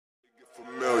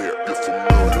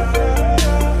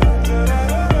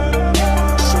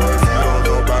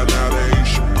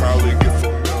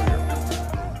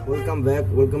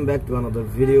welcome back to another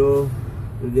video.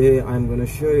 Today I'm going to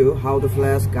show you how to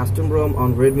flash custom ROM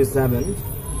on Redmi 7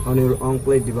 on your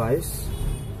on-plate device.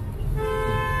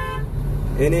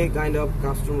 Any kind of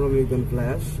custom ROM you can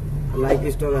flash,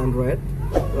 like store Android.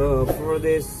 For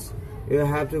this you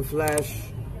have to flash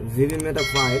vbmeta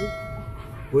file,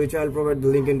 which I'll provide the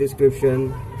link in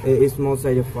description, a small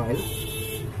size of file.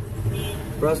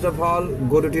 First of all,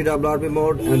 go to twrp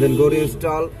mode and then go to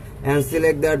install and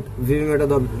select that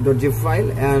vbmeta.zip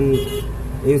file and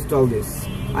install this.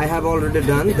 I have already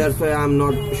done, that's why I'm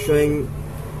not showing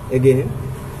again.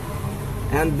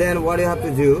 And then what you have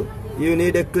to do, you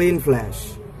need a clean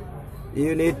flash.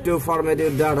 You need to format your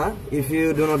data. If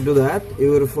you do not do that,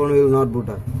 your phone will not boot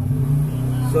up.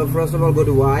 So first of all, go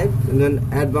to wipe and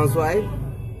then advanced wipe.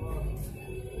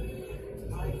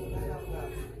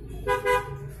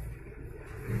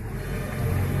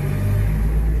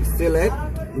 Select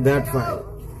that file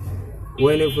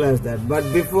when you flash that, but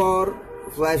before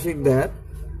flashing that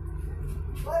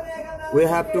we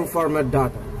have to format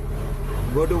data.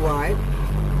 Go to wipe,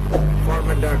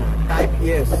 format data, type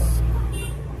yes.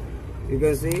 You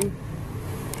can see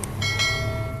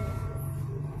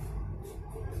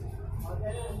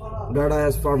data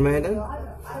has formatted.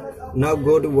 Now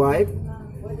go to wipe,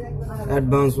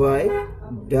 advanced wipe,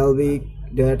 dalvick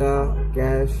data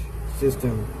cache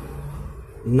system.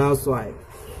 Now swipe.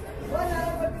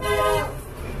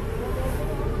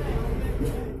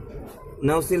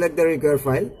 Now select the required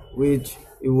file which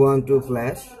you want to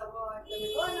flash.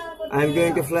 I am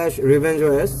going to flash Revenge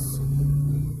OS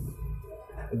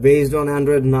based on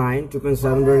Android 9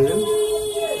 2.7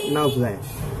 version. Now flash.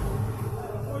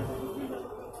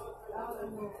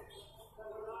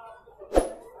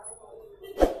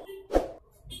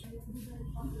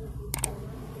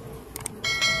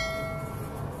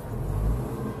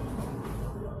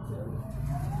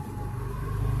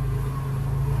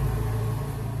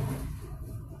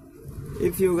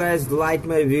 If you guys like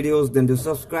my videos, then do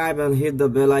subscribe and hit the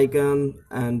bell icon,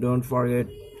 and don't forget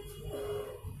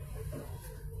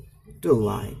to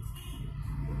like.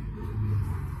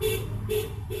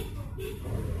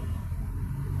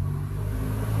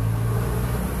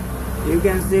 You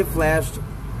can see flashed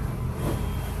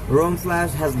ROM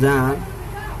flash has done.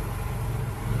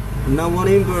 Now one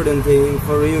important thing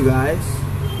for you guys,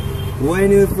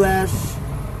 when you flash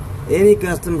any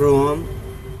custom ROM,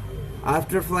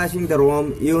 after flashing the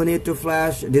ROM, you need to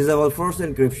flash disable force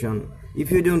encryption.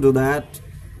 If you don't do that,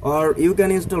 or you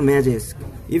can install Magic.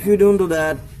 If you don't do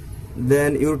that,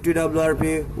 then your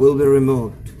twrp will be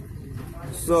removed.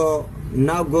 So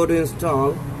now go to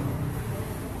install.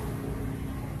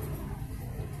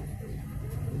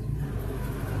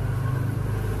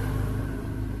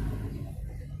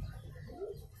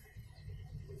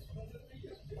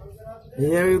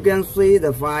 Here you can see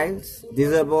the files,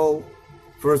 disable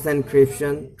force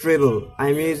encryption, treble.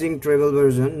 I'm using treble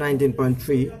version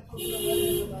 19.3.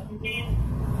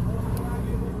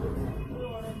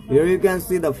 Here you can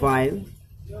see the file,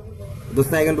 the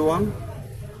second one.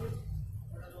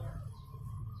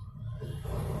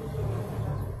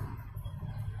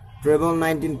 Treble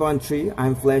 19.3,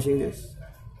 I'm flashing this.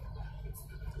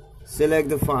 Select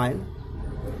the file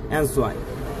and swipe.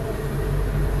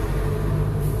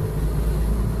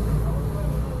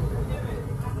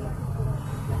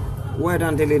 Wait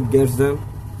until it gets them.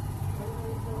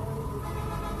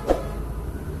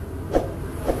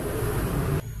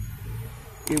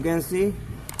 You can see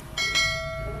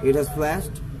it has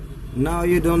flashed. Now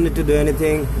you don't need to do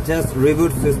anything, just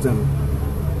reboot system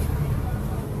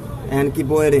and keep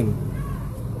waiting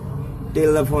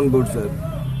till the phone boots up.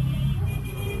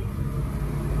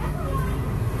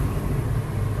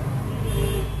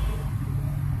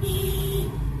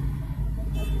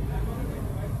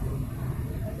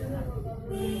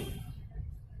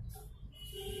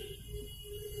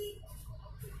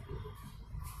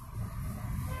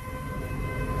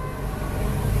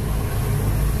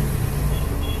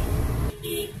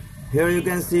 Here you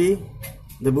can see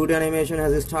the boot animation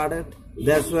has started.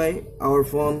 That's why our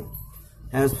phone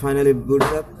has finally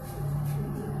booted up.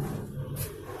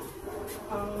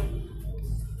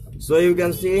 So you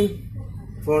can see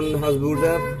phone has booted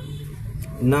up.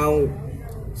 Now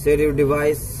set your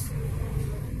device.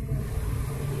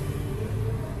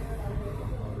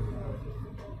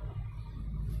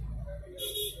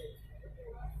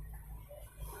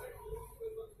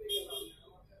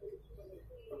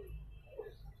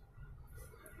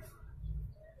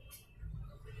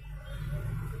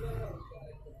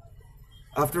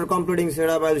 After completing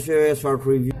setup, I'll show you a short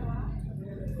review.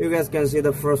 You guys can see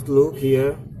the first look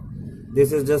here.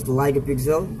 This is just like a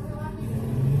pixel.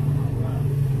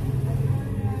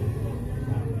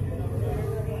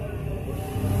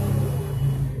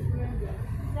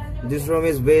 This ROM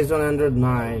is based on Android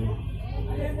 9.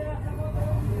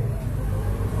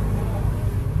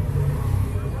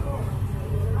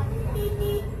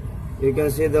 You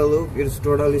can see the look, it's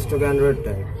totally stock Android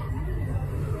type,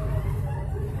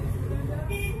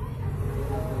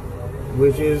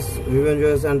 which is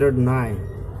Revengeous Android 9.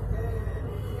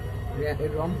 Yeah,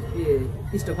 it ROM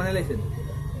is stock manipulation.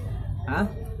 Huh?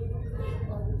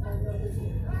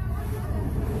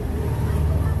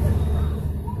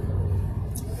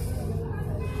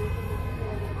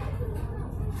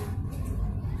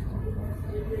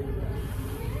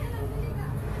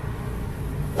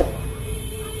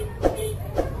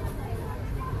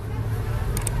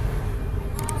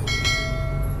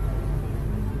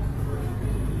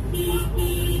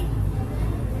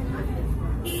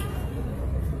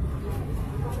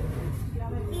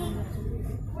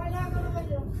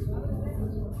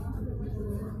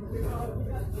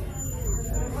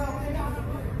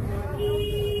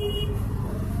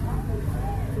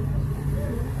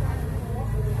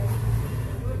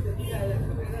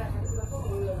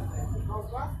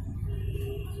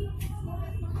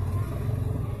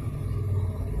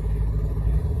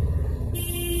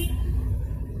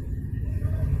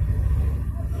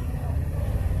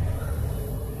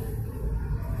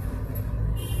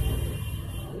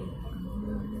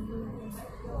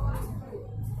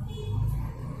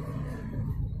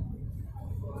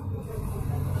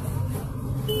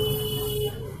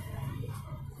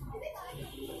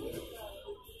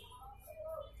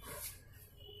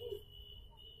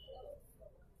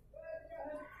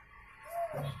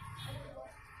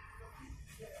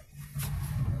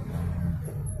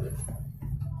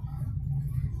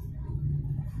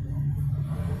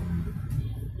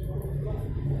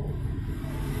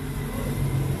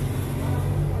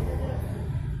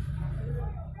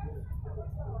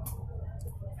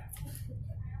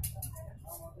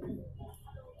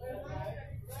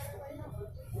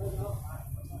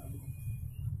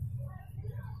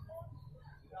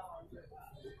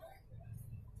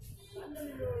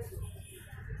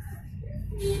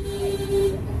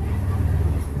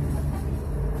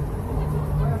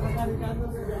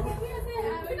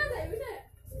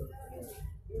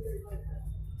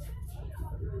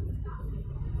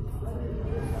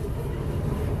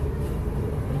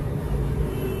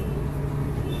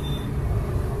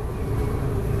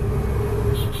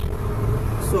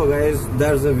 So guys,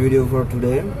 that's the video for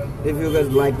today. If you guys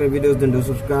like my videos, then do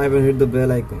subscribe and hit the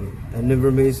bell icon and never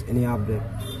miss any update.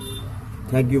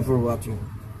 Thank you for watching.